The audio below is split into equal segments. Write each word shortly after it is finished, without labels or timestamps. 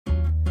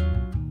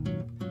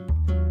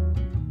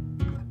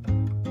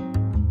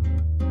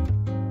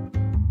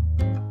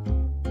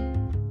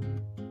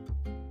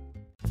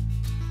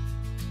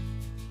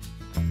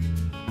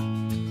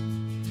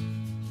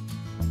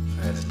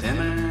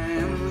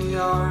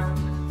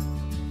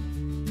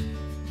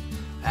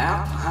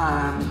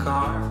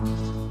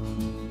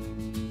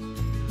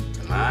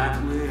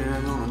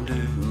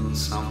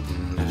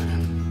something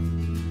different.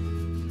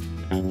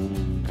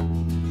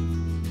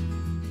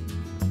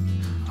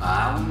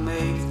 I will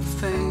make the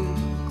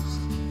things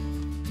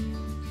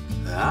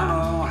that I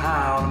know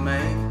how to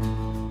make.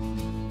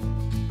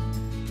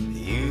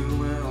 You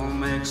will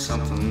make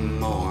something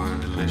more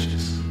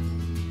delicious.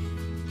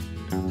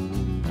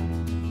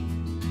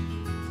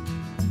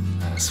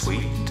 A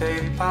sweet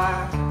potato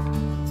pie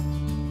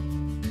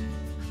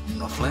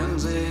on a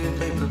flimsy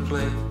paper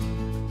plate.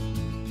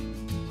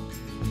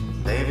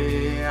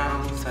 Baby, I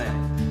don't think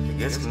it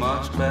gets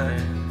much better.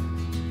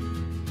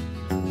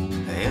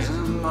 There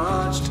isn't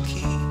much to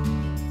keep.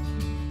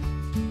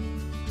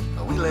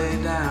 We lay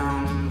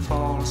down and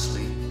fall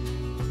asleep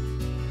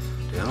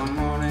till the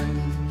morning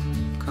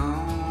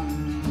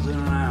comes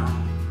around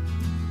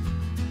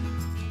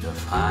to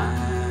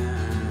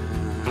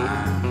find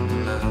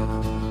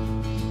love.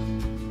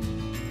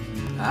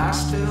 I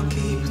still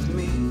keep with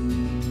me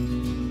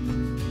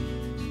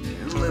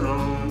these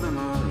little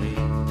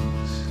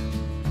memories.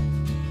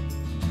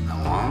 The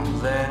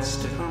ones that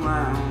stick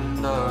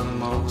around are the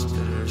most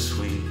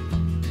bittersweet.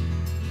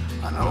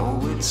 I know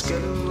it's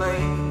getting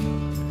late.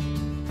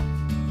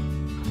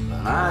 The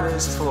night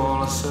is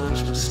full of such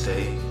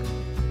mistakes.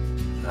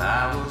 I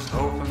was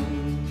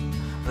hoping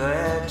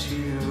that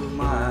you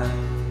might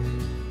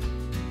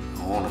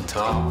want to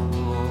talk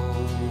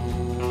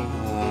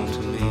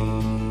to me.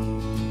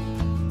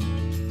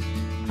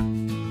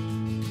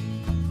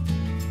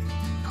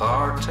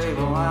 Card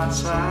table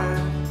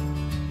outside,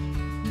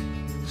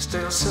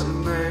 still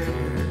sitting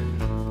there.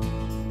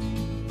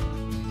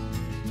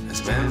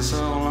 It's been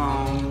so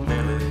long,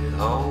 barely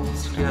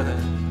holds together.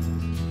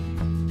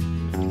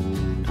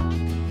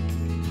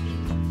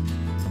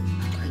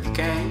 You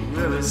can't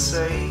really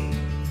say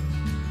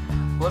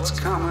what's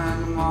coming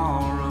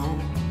tomorrow.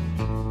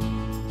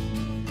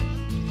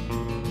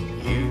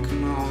 You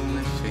can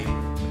only feel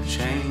the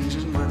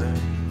changing weather.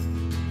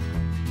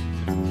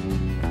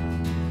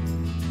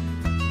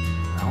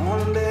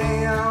 One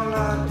day I'll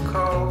not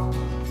call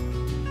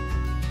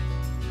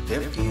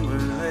if you were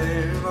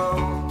there at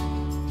all.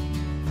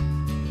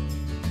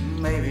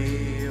 Maybe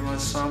it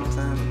was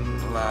something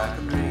like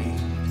a dream.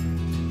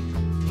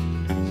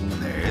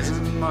 There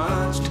isn't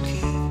much to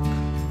keep.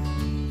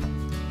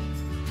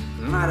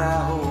 Tonight I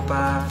hope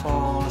I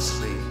fall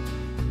asleep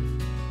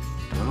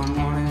till the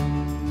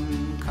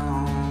morning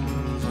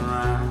comes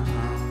around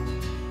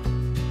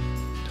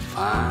to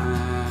find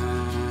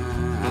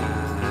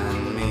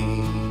me.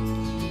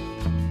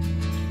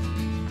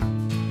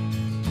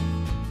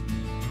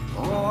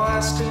 Oh, I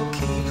still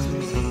keep with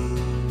me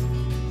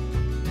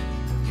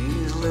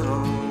these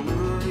little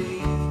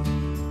memories.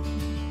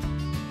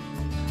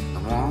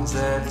 The ones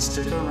that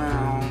stick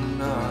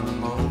around are the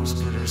most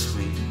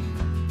bittersweet.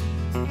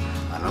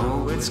 I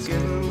know it's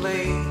getting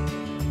late.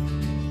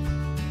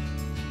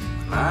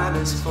 The night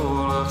is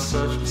full of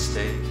such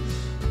mistakes.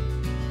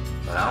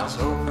 But I was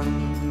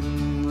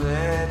hoping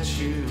that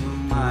you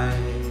might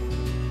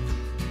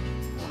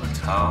want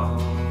to talk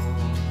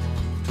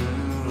to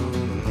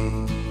me.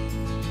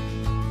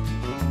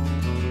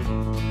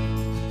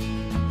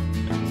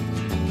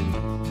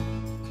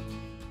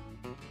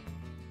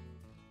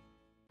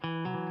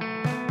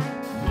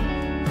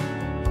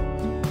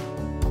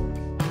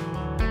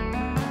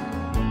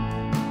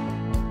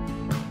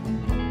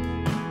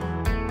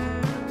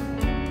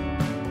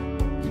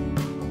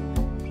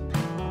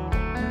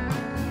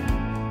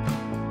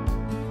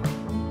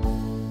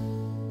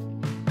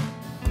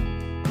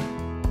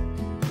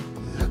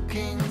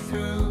 Looking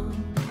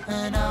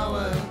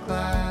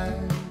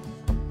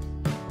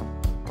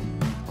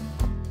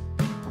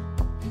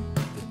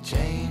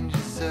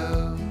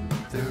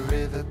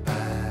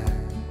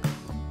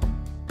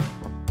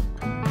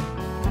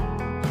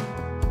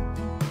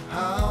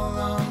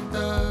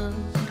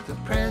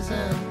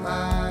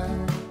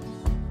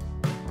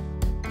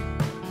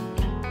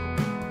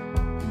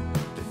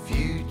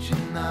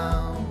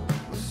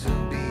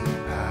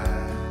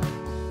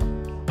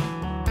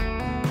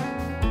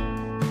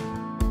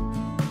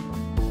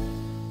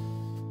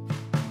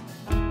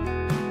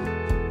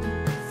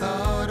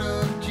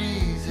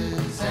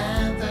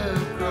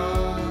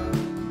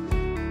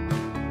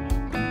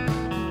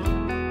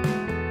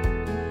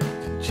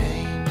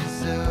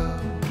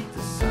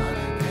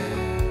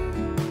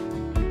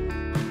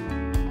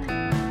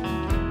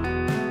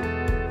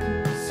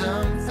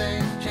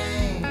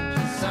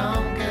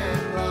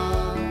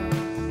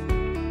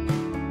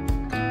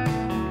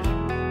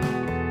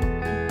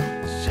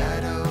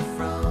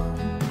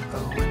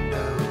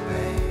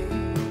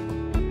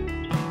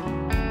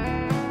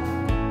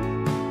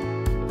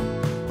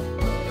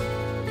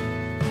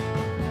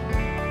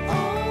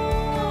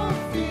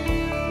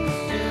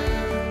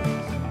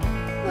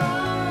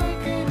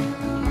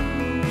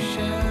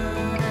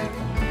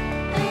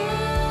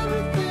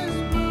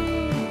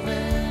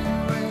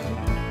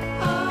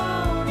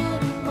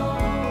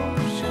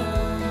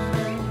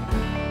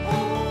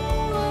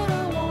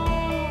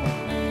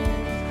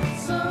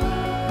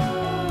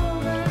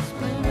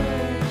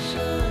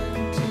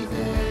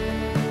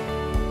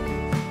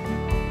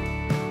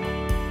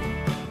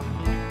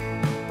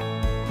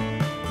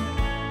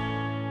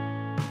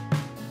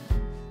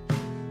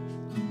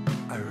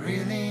I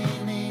really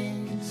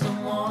need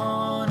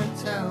someone to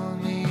tell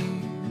me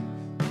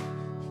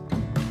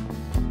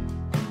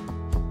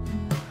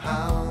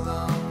how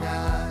long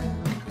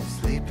I've been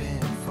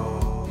sleeping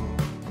for.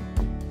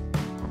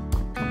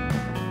 I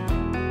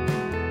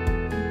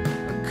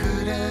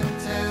couldn't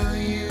tell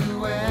you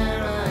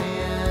where I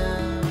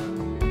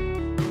am.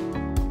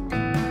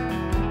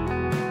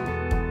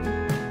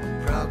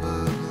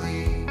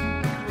 Probably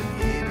been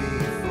here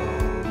before.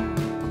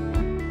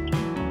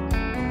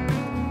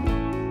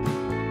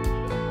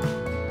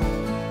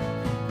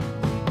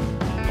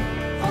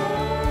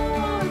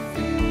 Oh, it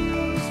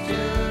feels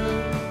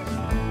just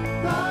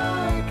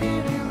like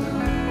an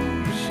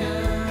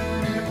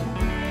illusion, and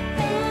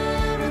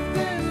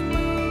everything's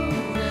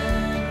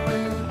moving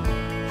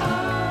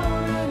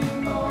without any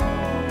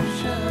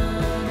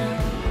motion. And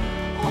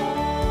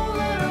all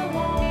that I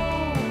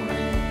want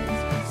is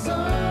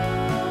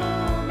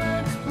some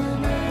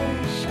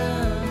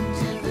explanation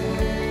to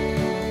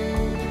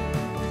this.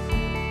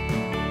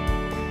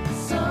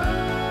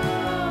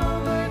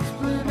 Some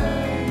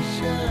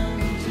explanation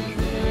to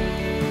this.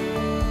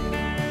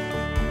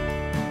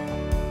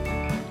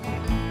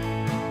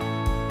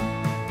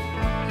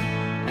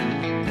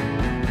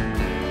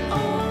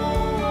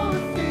 Oh,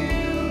 it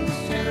feels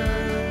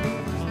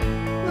just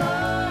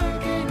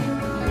like an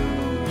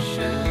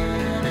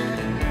illusion, and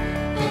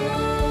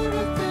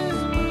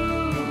everything's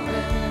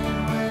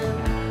moving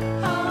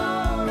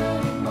without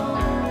any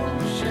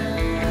motion.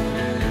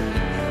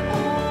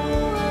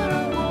 All that I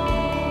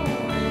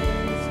want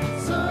is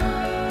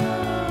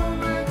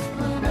some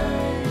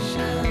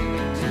explanation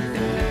to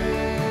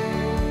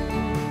this.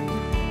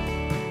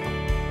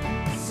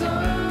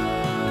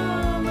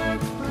 Some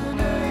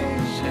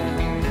explanation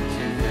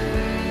to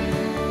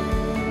this.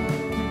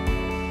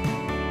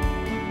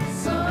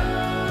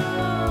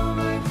 Some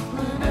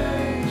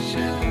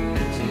explanation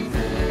to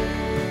this.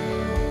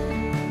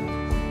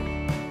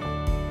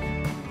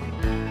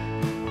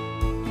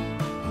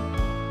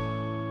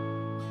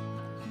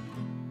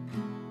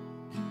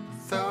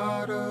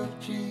 Thought of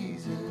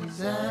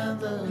Jesus and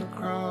the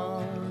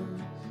cross,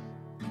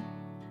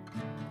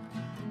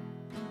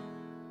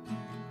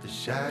 the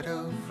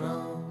shadow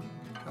from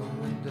a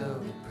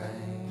window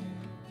pane.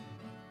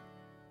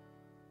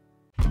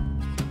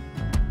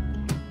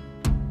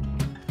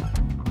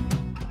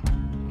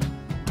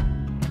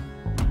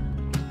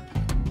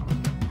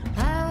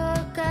 I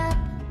woke up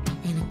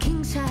in a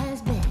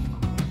king-size bed.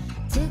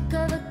 Tick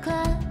of the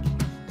clock,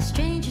 a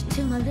stranger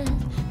to my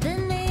left. The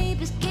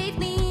neighbors gave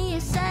me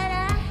a side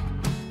eye,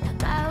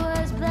 like I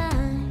was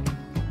blind.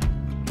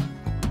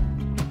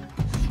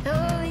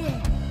 Oh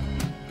yeah.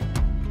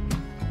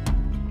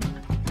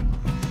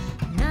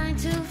 9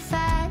 to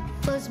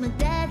 5 was my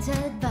dad's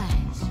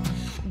advice.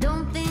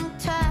 Don't think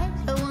twice,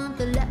 I want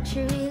the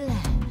luxury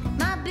life.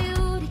 My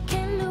beauty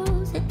can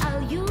lose it,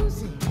 I'll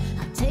use it.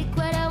 I'll take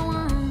what I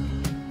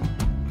want.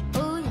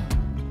 Oh yeah.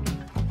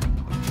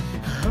 A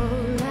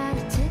whole lot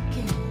of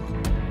ticking,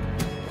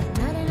 but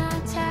not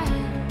enough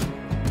time.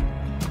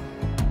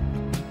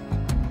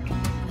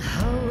 A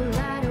whole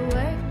lot of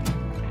work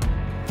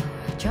for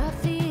a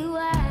trophy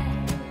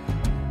wife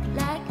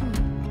like me.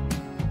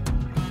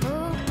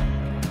 Oh.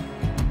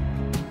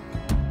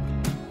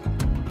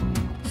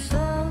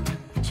 Slow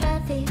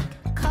traffic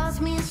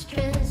caused me a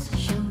stress.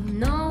 Show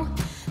no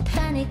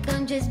panic,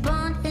 I'm just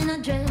born in a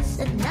dress.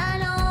 And I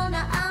know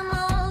now I'm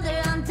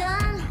older, I'm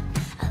done.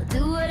 I'll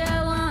do what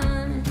I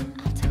want.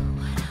 I'll do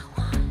what I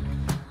want.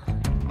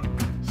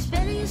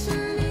 Spending your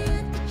Sunday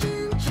at the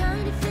gym,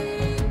 trying to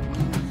fit in.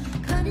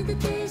 Counting the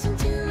days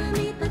until I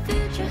meet my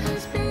future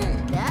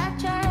husband. I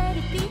try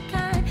to be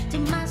kind to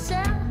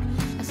myself.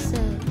 I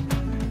said,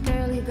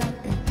 girl, you got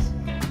this.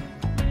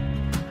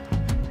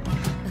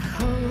 A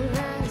whole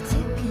lot of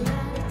ticking,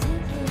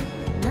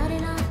 not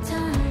enough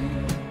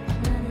time.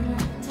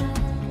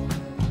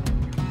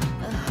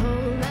 A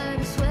whole lot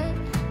of sweat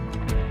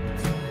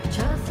for a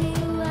trophy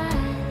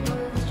wife.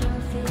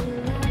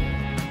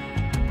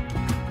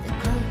 The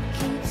clock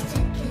keeps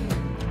ticking,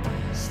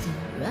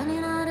 still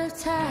running out of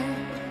time.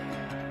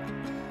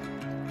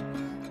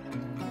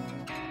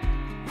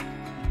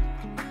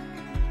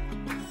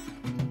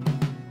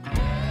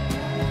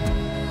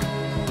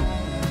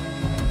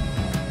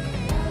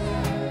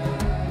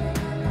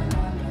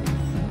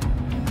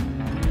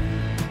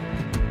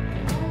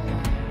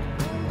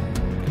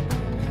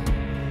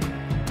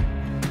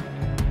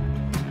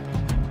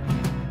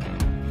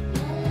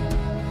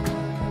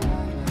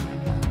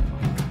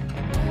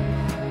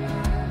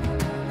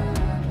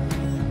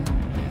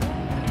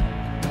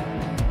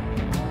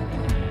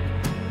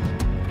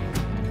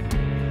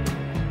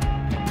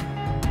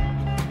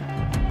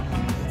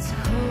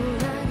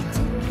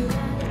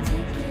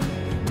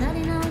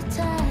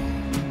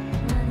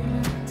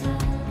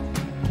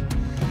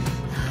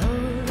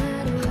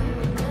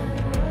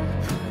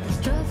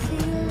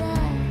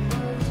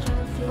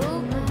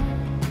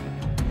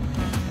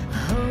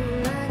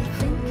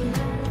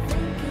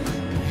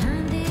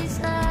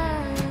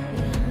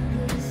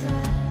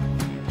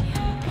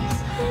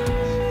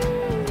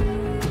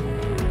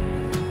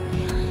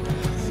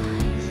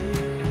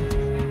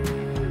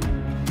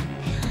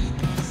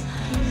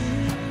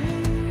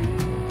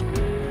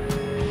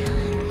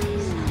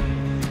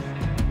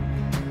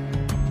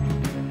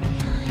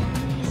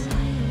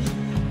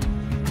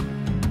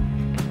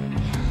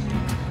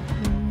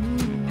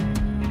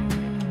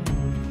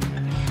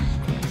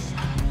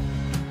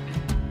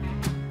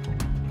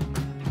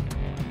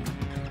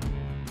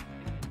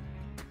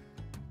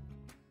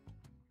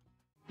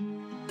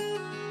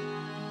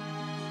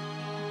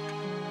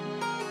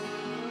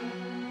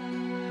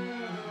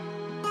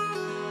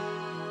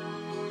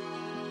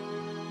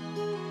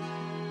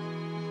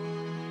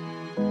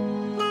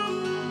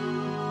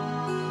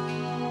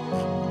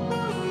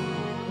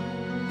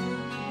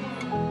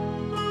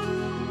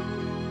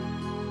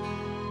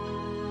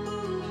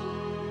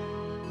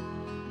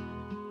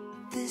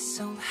 This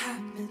old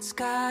habit's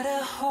got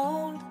a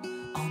hold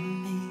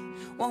on me,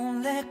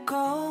 won't let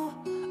go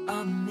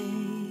of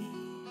me.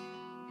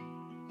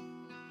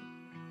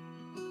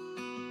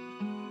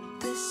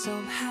 This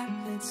old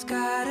habit's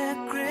got a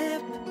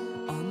grip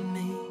on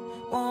me,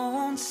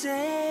 won't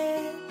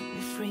set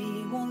me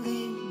free, won't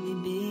leave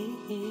me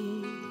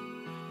be.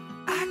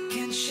 I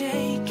can't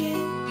shake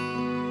it,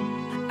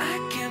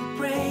 I can't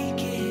break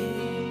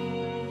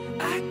it,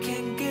 I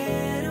can't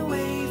get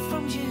away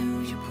from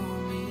you, you pull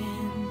me in.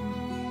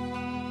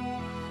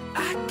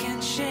 I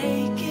can't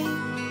shake it,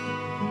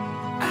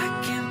 I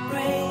can't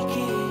break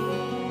it,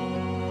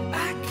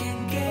 I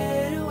can't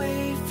get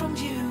away from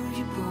you,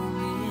 you pull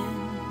me in.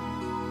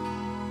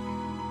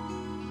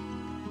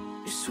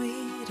 Your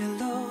sweet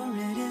allure,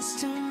 it is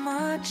too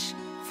much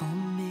for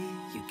me.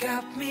 You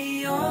got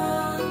me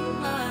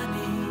on my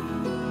knees.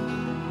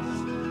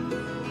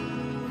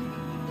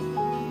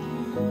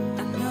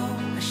 I know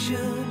I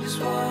should just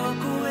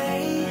walk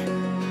away,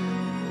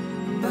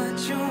 but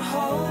your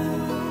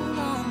hold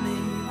on me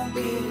won't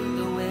get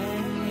away.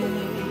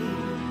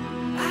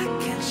 I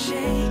can't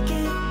shake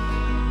it,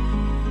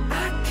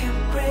 I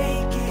can't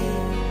break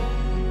it,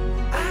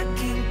 I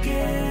can't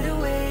get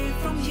away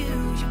from you,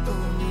 you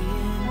pull me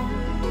in.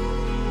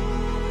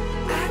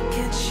 I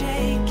can't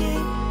shake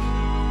it,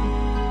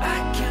 I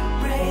can't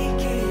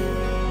break it,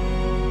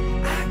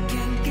 I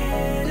can't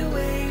get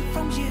away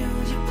from you,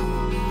 you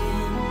pull me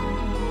in.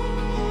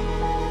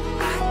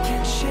 I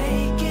can't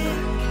shake it,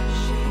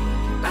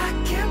 I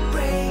can't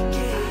break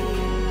it,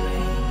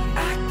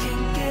 I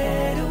can't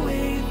get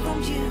away from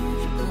you,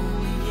 you pull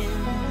me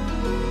in.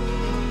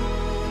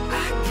 I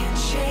can't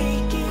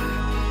shake it,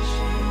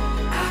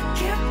 I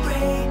can't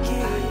break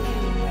it,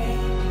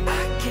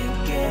 I can't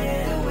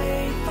get away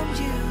from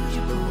you,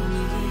 you pull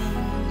me in.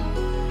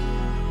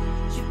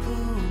 You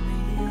pull me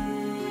in.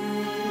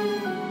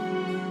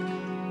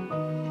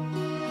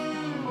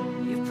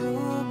 You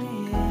pull me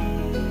in.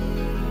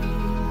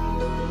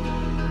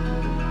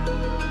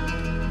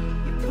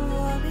 You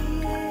pull me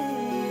in.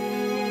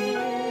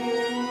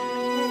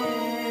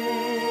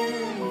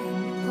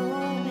 You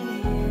pull me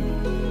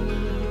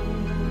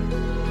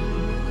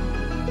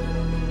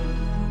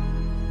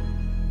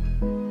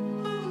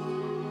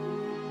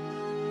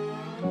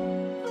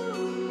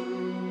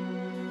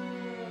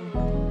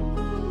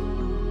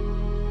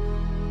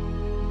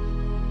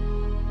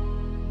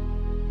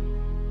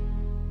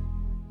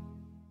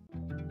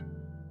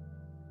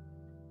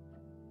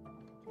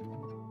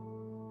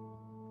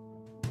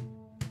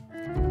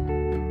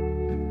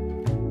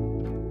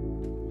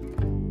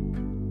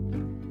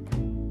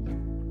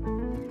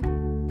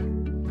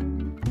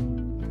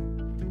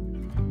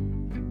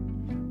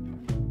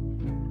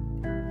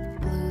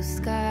Blue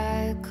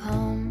sky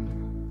come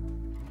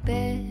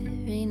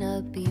bearing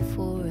up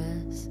before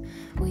us.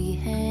 We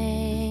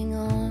hang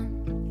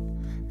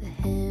on the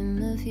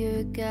hem of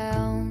your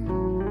gown.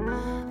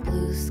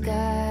 Blue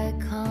sky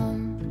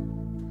come,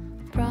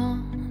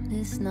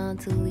 promise not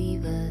to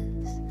leave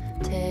us.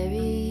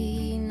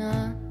 Tarry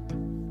not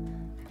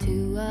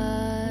to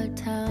our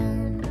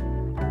town.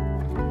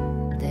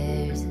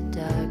 There's a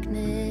darkness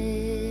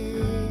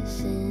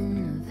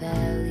in the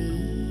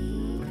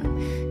valley,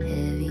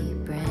 heavy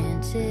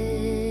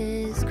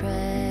branches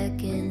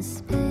crack and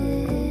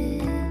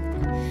spit.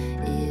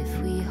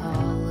 If we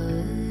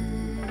holler,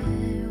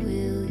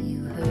 will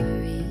you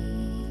hurry?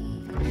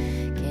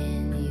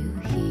 Can you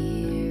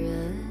hear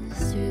us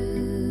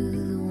through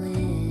the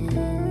wind?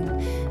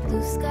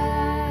 Blue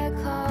sky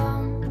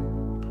come,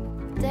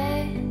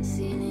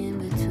 dancing in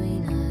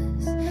between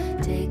us.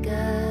 Take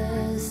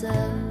us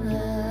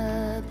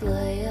up,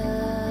 lay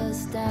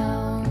us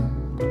down.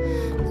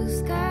 Blue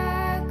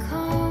sky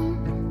come,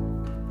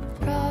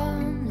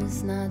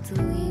 promise not to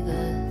leave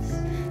us.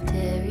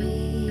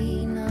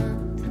 Tarry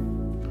not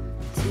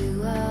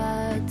to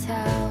our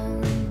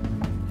town.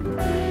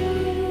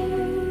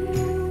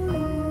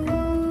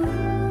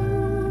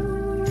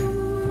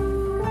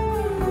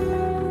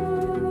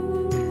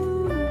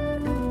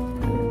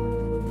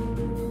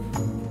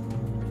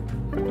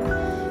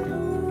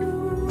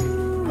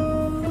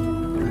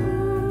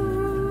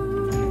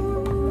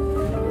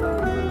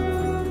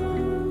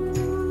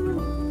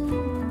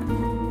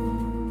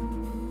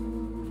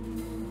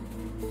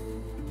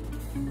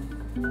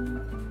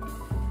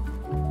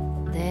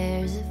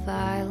 There's a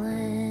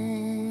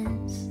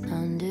violence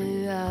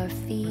under our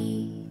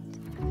feet,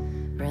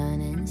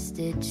 running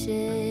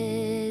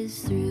stitches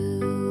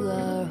through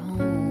our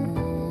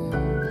homes.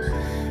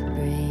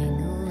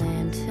 Bring a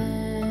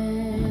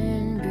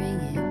lantern, bring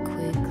it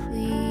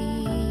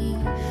quickly.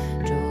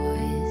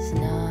 Joy's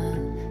not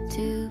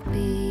to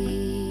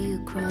be a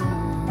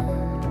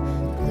crone.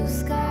 Blue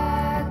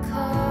sky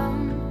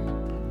come,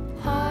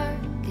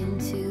 hearken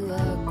to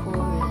our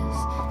chorus.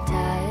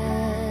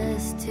 Tie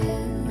us to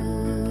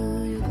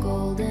your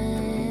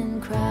golden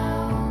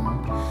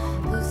crown.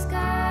 Blue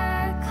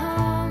sky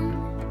come,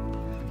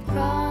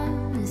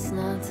 promise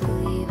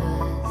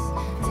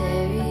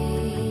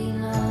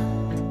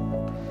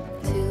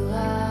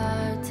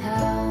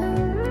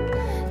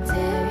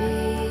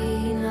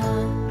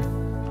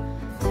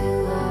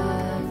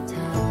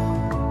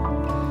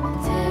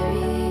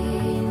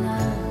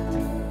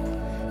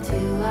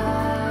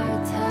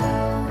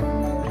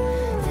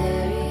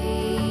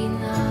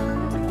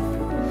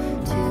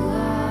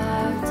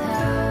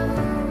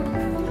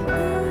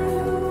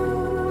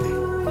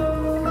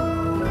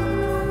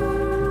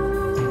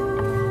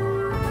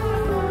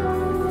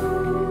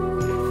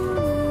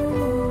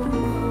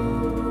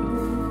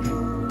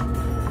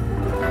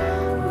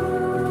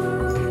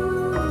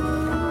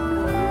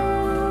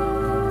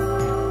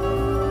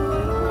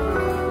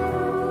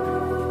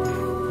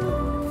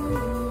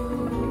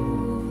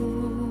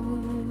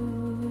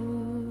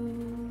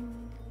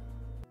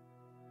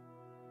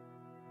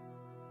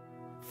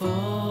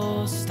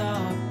Full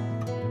stop.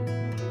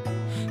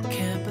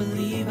 Can't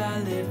believe I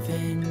live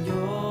in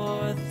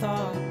your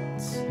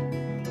thoughts.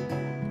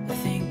 I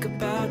think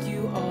about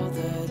you all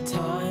the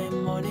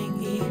time,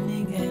 morning,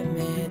 evening, and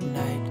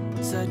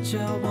midnight. Such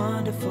a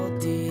wonderful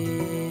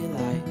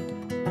delight.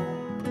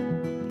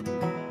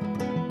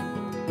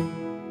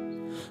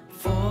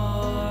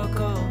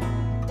 Forgo,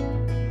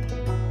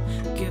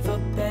 give up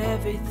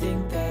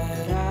everything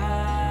that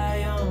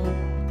I own.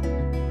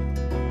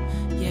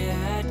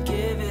 Yeah, I'd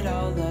give it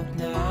all up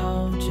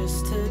now,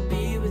 just to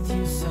be with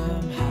you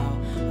somehow.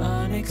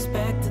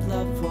 Unexpected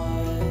love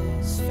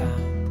was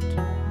found.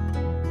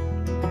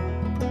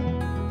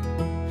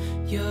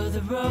 You're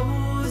the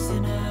rose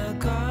in a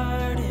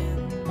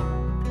garden,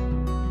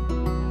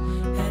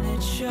 and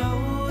it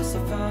shows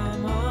if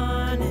I'm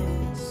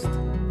honest.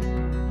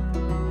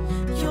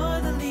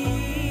 You're the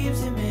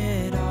leaves in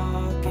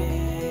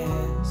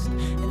mid-August,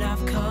 and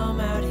I've come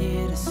out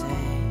here to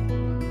say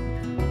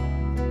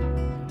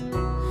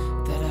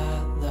that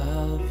I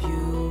love you.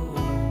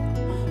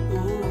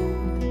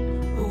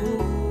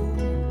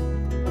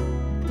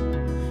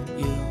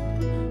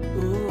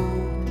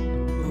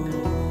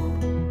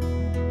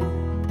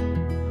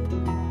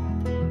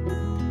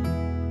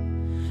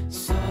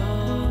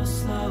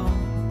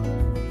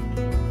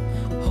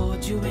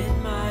 You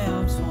in my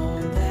arms,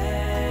 won't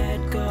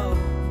let go.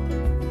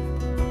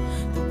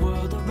 The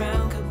world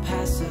around could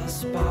pass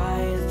us by,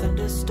 a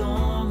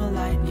thunderstorm, a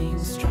lightning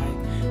strike,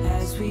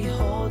 as we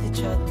hold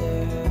each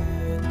other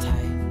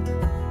tight.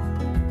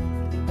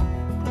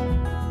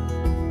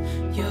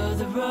 You're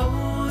the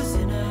rose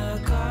in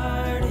a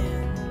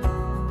garden,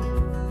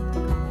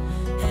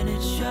 and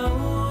it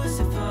shows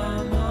if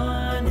I'm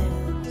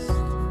honest.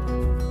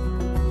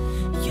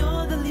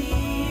 You're the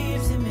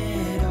leaves in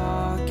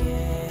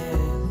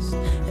mid-August,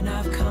 and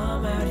I've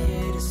come out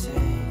here to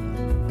say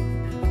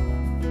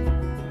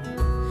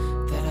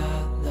that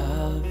I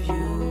love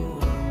you.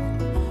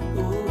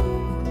 Ooh,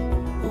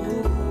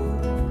 ooh,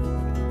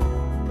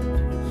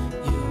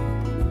 you,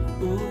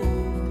 ooh,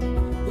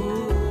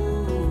 ooh,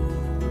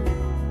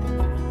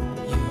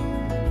 you,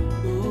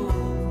 ooh,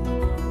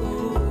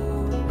 ooh,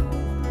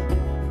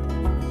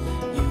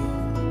 you, ooh,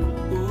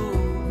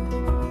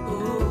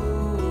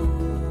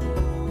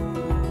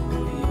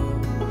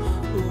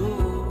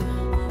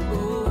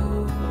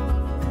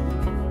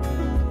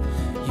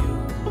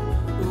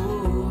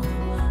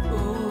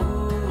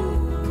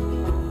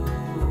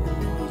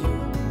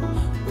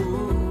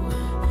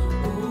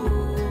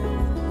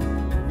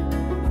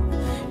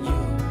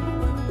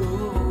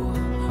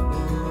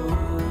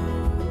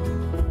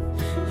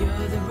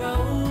 you're the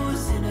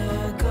rose in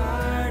a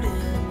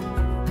garden,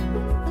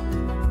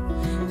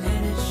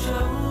 and it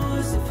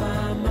shows if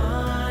I'm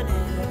honest.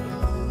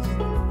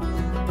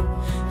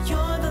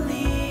 You're the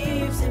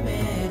leaves in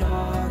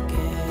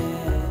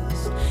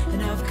mid-August,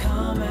 and I've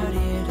come out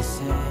here to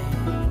say,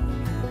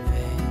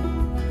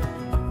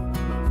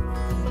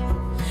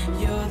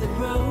 you're the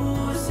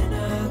rose in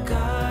a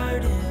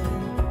garden,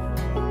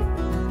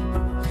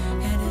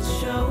 and it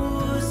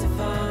shows if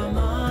I'm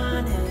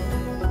honest.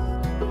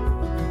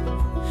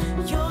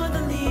 You're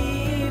the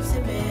leaves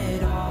in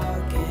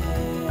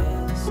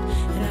mid-August,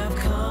 and I've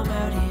come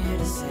out here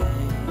to say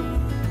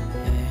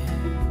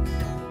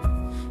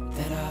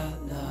that I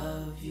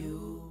love you.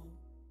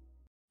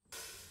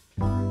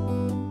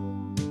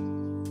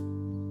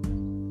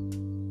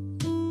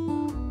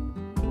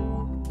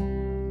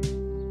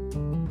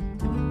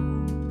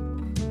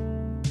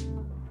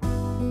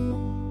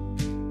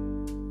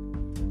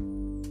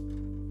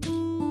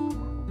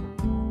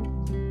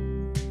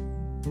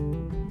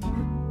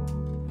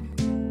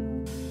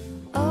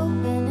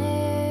 Open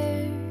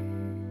air,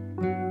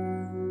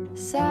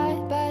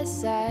 side by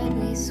side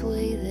we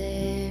sway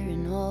there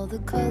in all the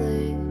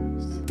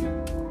colors.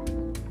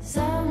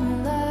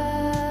 Summer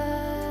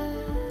love,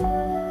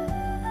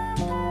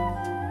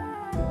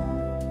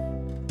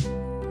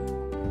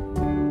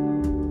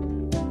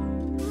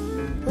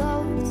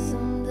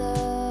 lonesome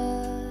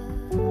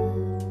dove,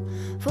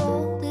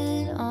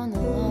 folded on the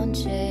lawn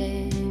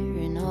chair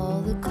in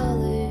all the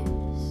colors.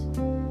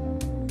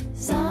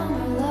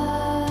 Summer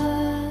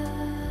love,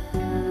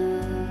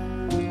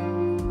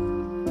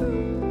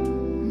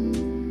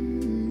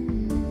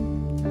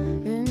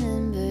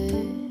 remember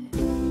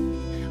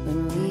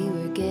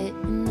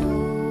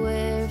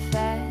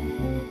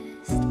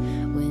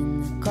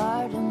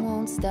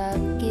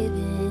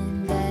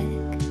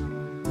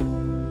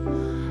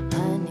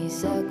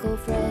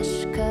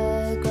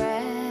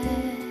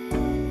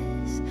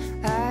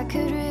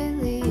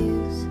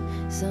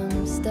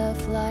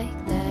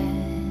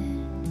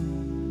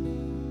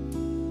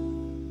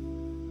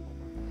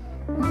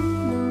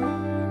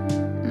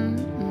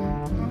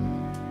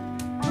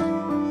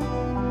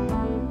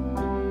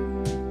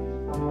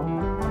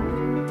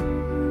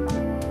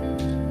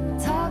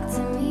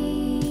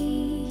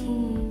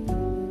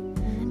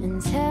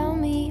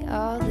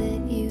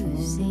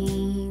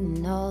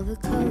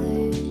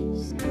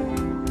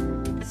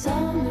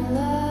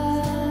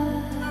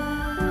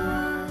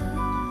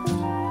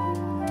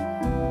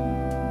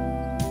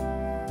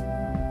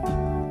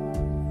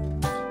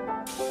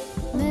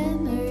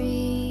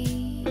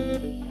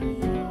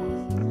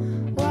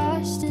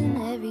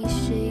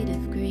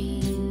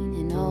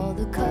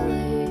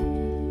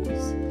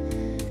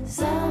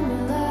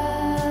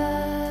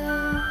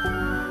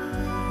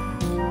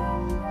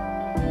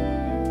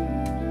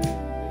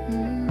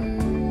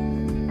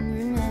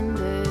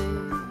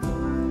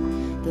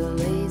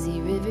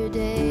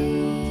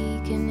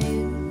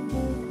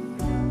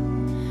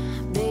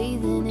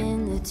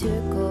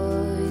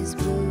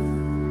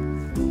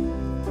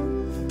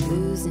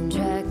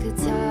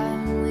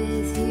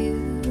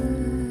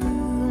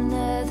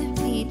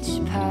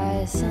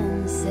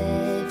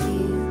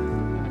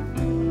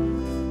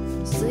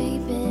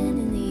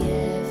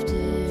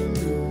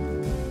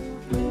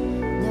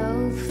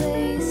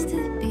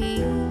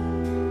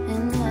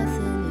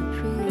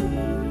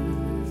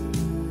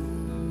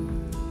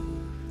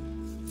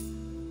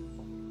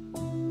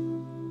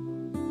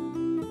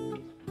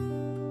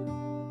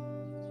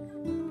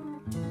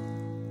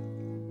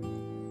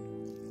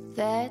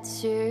That's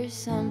sure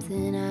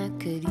something I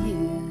could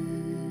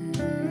use.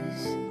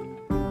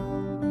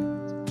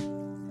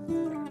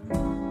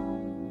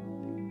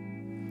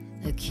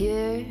 A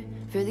cure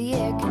for the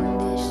air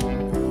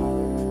conditioning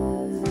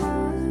blues.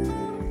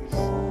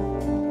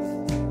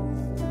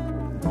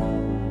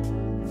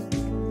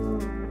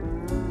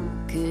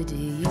 Good to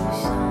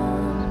use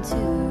some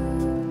too.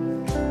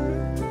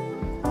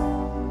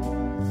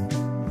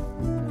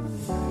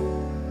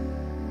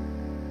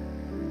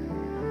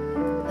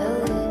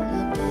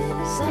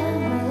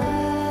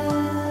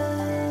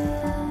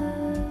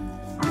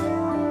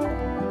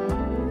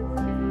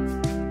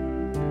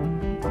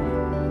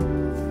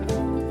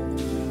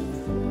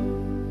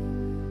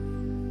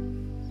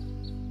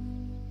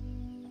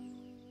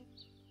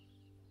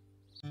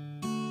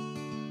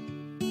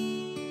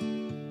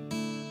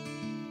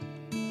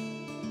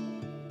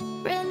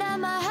 Ran down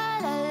my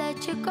heart, I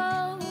let you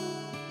go.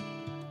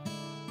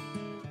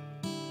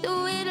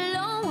 Do it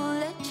alone, won't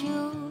let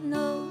you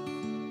know.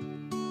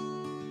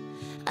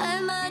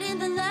 I'm out in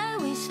the night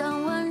with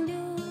someone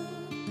new.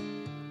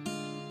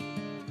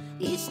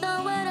 It's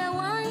not what I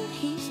want,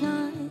 he's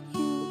not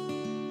you.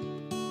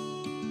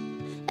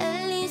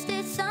 At least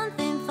it's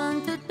something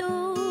fun to do.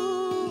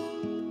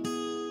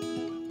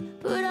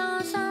 Put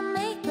on some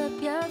makeup,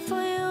 yeah,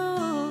 for you.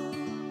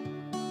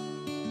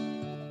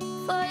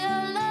 For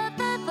your love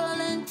I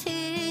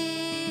volunteer.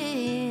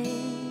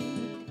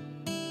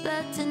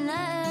 But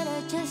tonight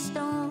I just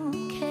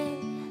don't care.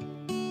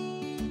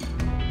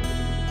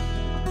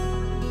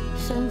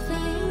 Some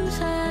things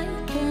I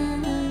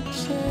cannot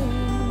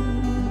change.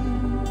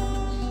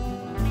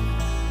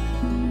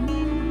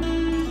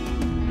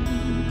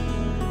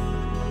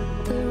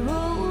 The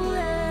role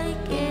I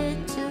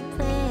get to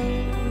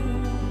play.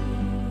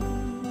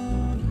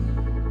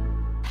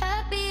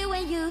 Happy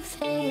when you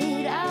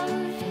fade out.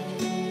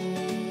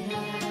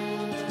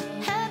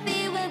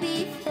 Happy when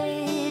we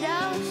fade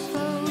out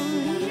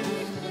slowly.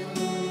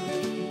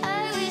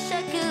 I wish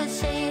I could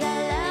say it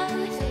out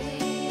loud.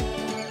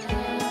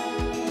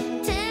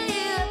 Tell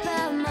you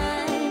about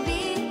my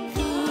big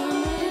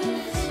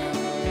feelings.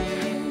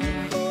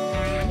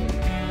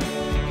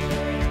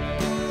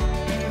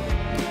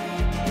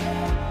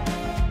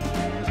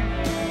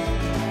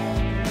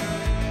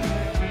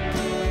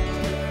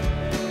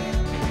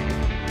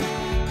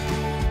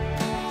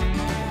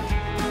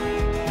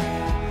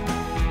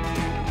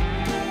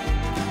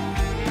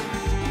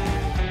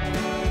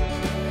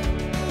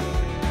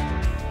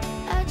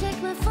 I check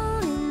my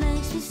phone, it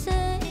makes me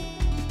sad.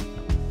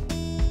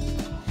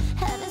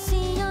 Haven't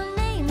seen your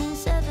name in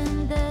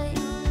 7 days.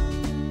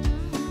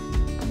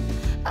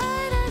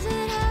 Why does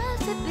it have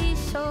to be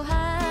so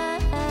high?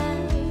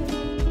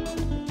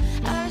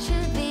 I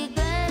should be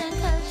glad and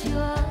cut you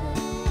off.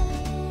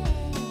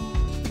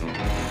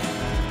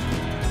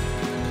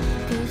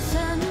 'Cause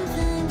some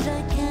things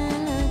I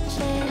cannot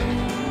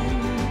change.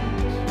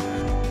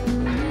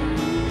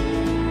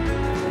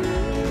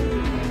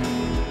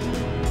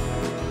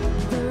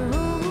 The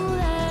role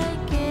I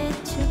get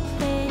to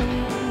play.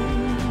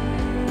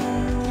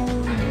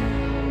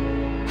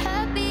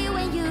 Happy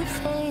when you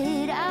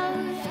fade out.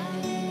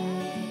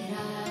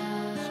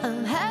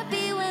 I'm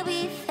happy when we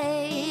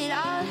fade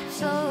out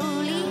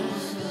slowly.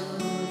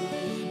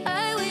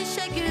 I wish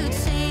I could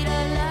say it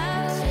out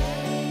loud.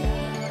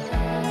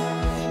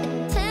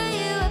 Tell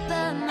you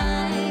about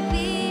my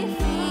big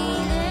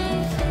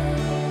feelings.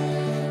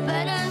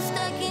 But I'm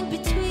stuck in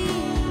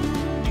between.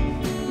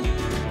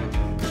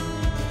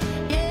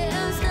 Yeah,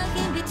 I'm stuck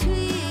in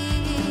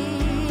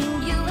between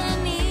you and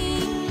me.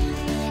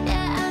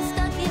 Yeah, I'm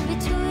stuck in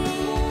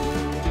between.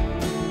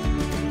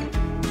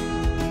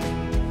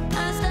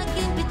 I'm stuck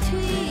in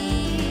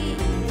between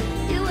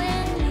you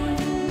and me.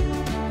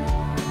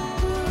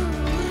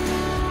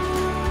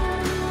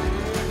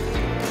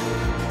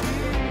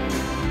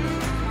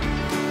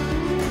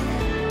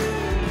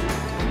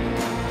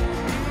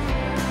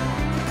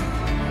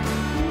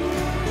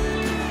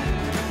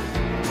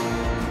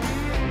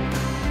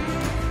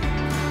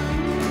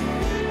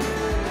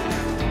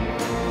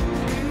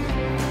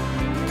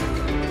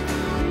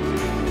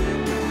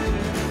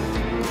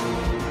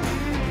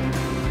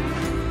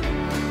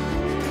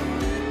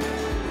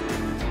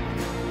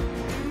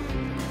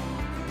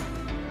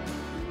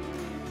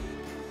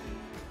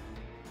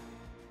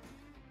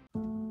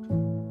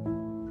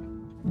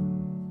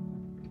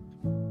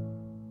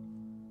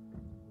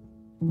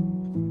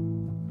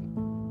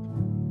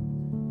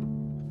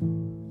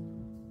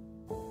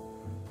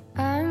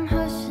 I'm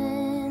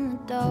hushing the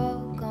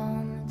dog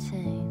on the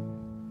chain.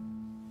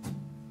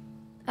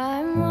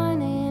 I'm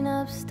running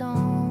up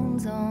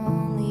stones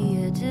on the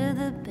edge of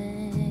the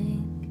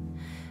bank.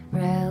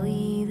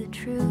 Rally the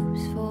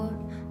troops for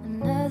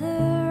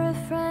another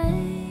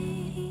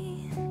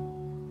refrain.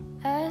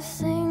 I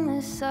sing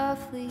this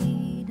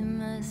softly to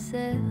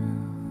myself.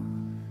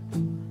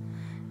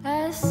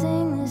 I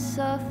sing this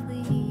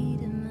softly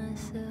to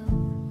myself.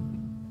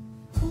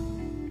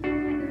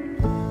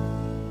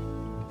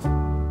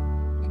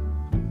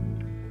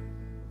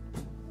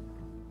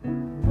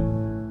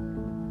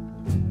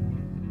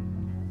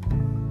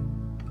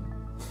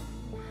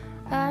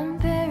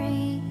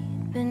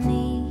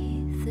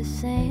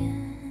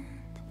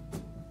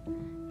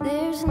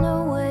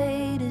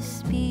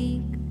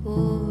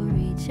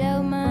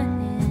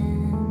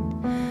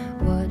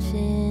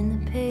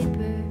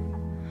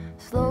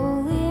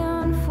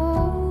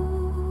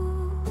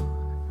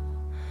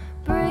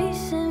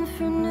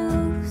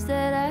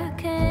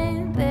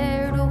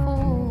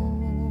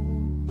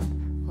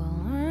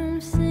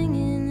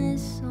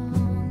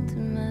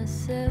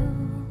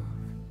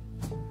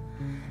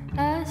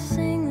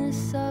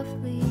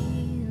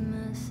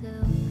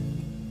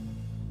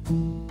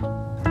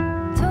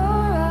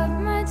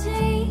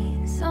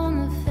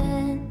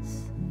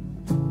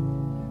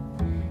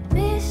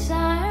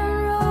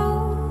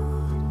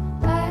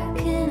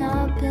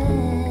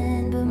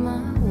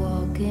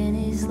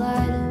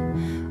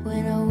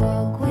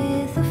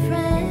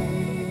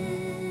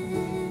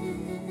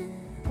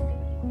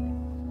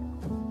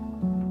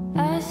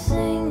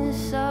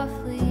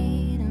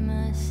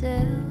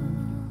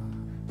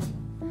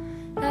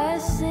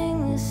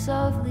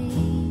 softly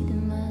to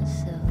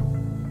myself.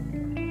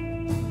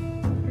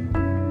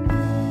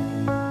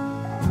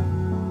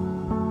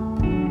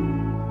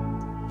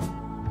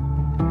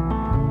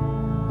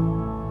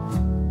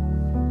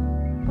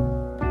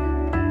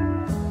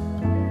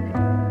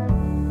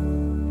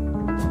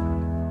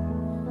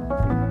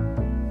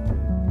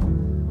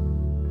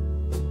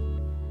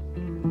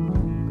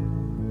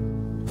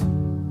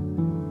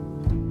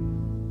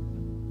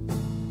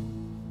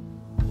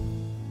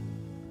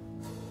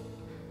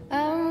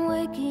 I'm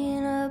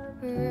waking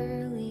up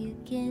early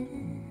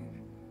again,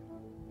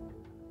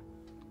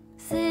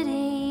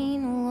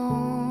 sitting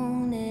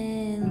alone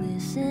and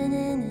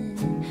listening,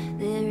 and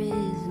there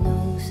is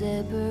no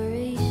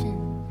separation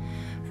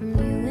from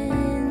you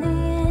in the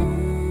end.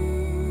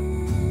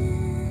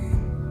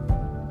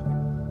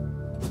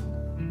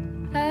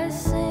 I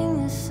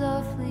sing this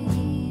softly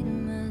to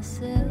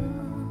myself.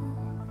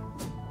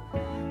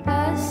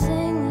 I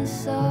sing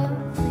this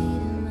softly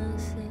to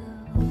myself.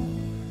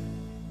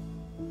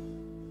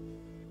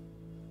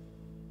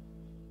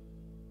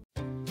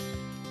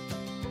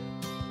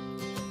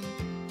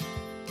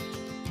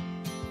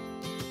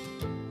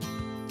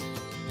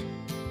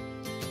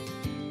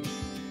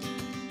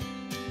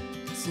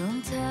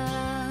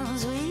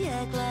 Sometimes we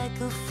act like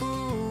a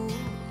fool,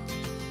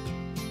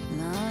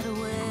 not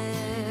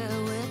aware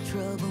we're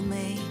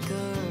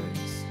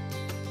troublemakers.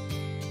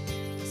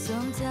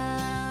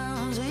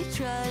 Sometimes we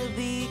try to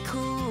be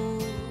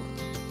cool,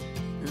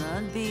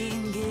 not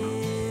being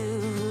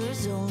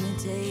givers, only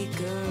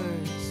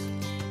takers.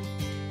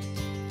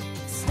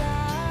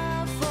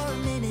 Stop for a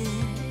minute,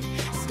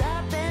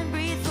 stop and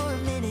breathe for a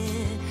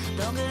minute.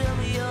 Don't get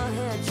over your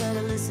head, try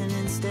to listen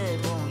instead,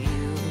 won't you?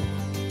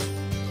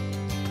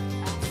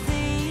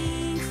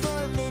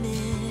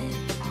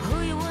 Who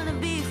you wanna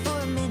be for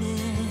a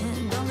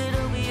minute. Don't get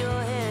over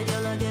your head,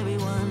 you're like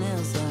everyone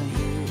else, aren't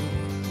you?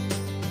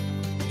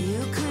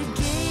 You could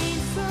gain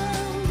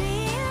from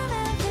being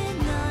a bit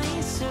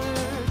nicer,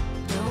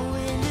 know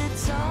when to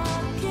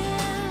talk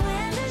and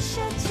when to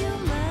shut your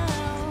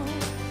mouth.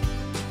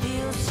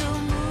 You're so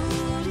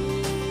moody,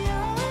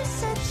 always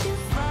such a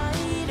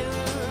fighter.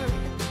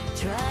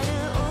 Try to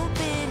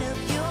open up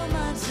your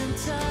mind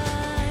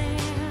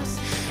sometimes.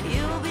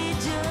 You'll be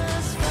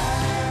just fine.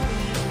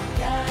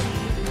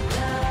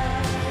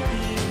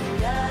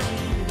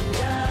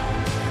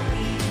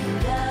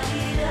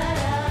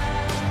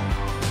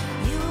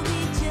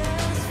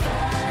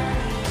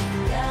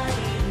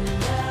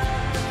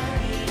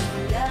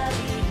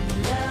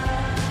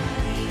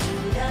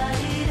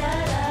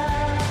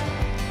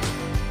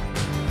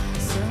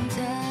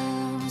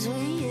 Sometimes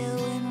we yell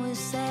when we're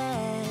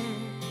sad,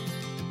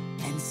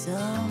 and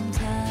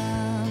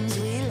sometimes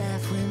we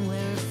laugh when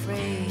we're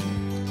afraid.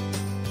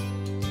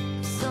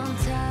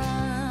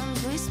 Sometimes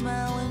we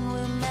smile when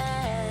we're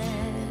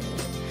mad,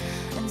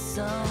 and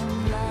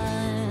some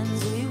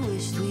lines we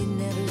wished we'd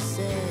never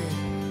said.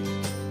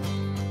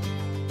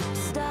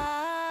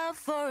 Stop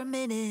for a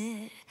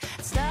minute,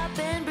 stop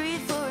and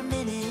breathe for a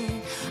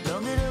minute.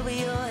 Don't get over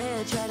your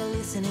head, try to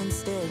listen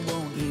instead,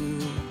 won't you?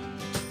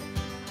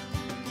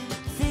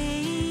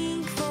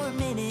 Think for a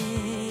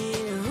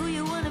minute, who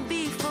you wanna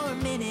be for a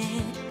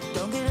minute.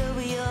 Don't get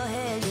over your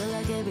head, you're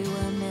like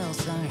everyone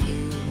else, aren't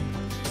you?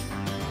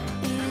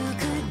 You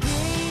could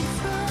gain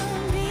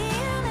from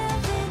being a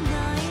bit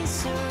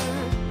nicer,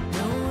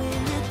 know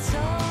when to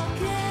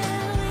talk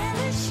and when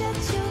to shut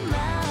your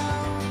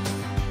mouth.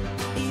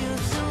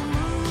 You're so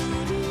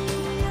moody,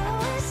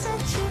 always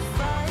such a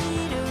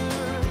fighter.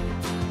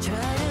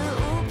 Try to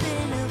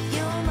open up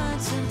your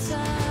mind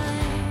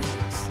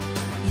sometimes.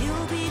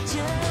 You'll be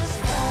just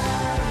fine.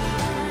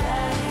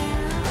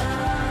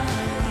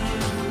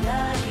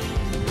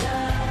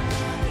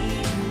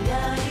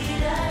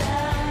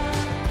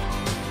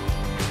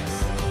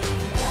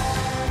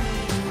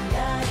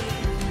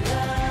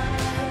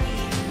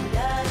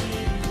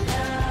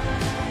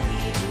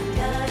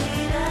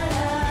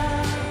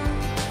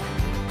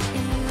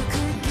 You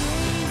could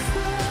gain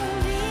from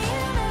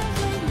being a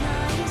bit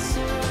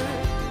nicer,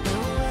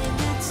 know when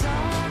to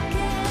talk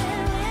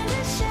and when to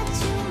shut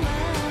your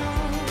mouth.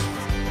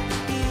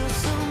 You're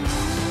so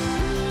moody,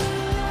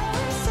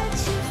 always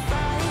such a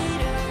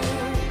fighter.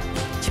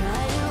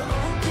 Try to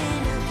open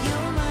up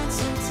your mind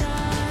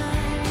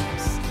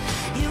sometimes.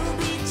 You'll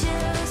be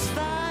just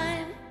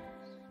fine.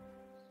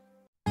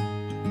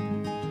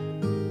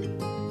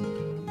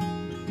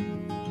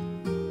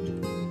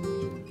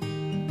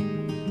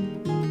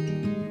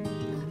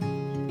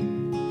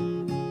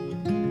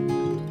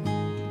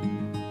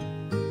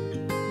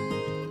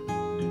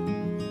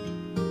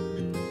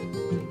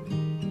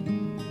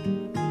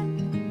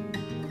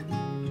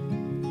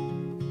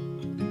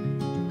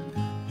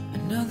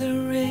 Another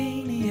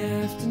rainy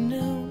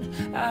afternoon,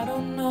 I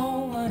don't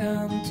know what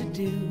I'm to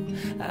do.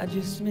 I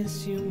just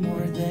miss you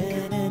more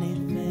than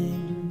anything.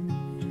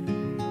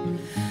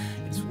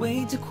 It's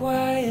way too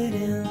quiet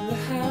in the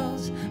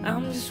house,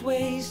 I'm just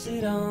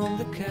wasted on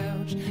the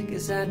couch.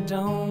 Guess I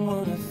don't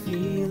wanna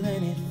feel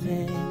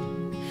anything.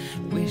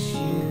 Wish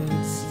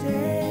you'd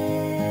stay.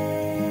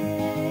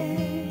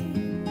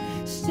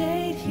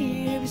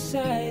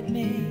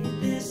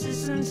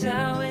 isn't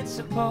how it's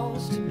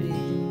supposed to be.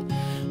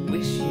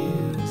 Wish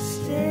you'd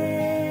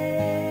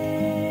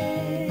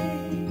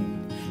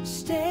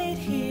stayed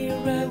here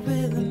right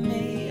with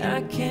me.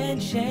 I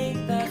can't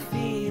shake that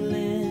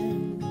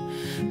feeling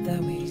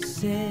that we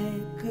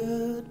said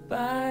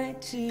goodbye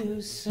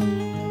too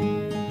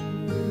soon.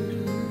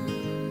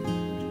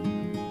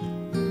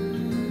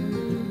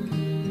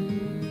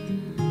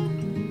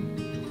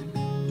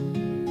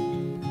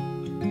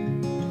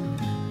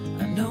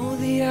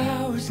 The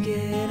hour's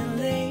getting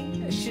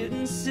late. I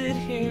shouldn't sit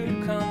here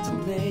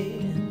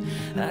contemplating.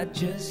 I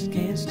just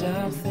can't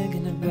stop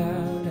thinking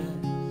about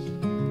us.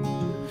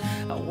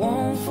 I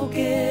won't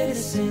forget a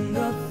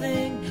single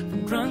thing,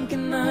 from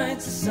drunken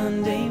nights to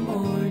Sunday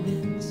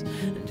mornings,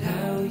 and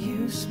how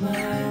you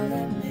smiled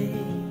at me.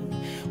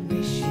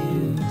 Wish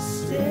you'd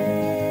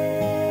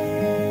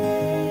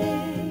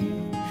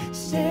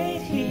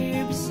stayed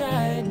here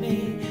beside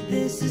me.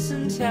 This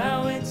isn't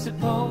how it's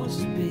supposed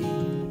to be.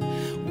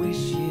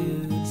 Wish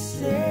you'd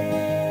stayed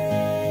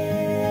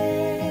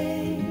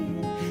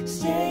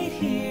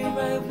here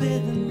right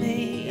with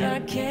me. I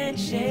can't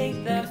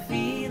shake that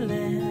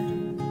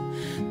feeling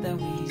that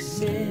we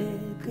said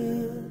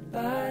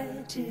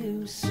goodbye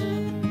too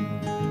soon.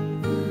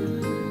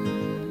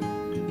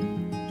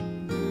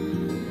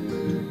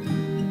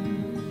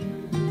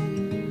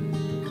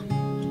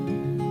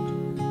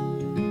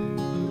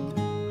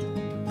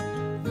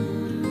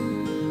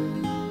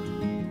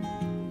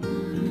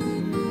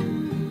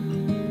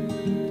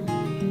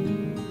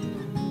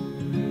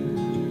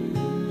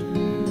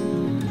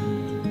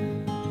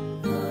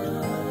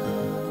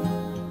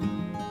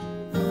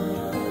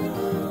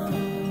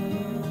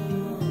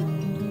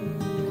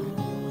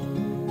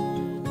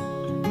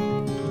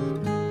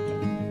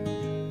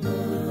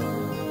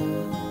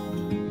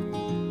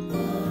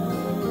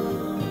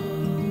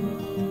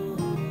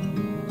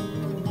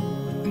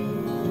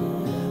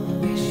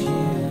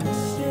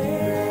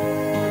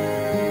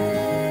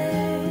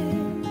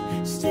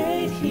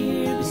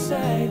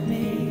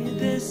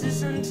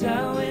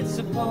 How it's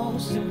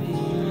supposed to be.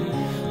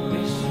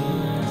 Wish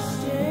you'd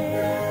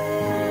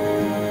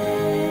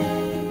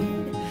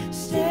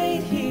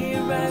stayed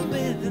here right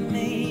with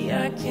me.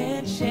 I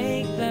can't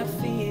shake that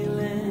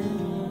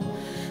feeling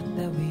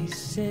that we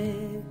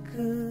said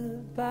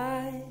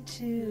goodbye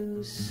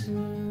too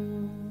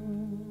soon.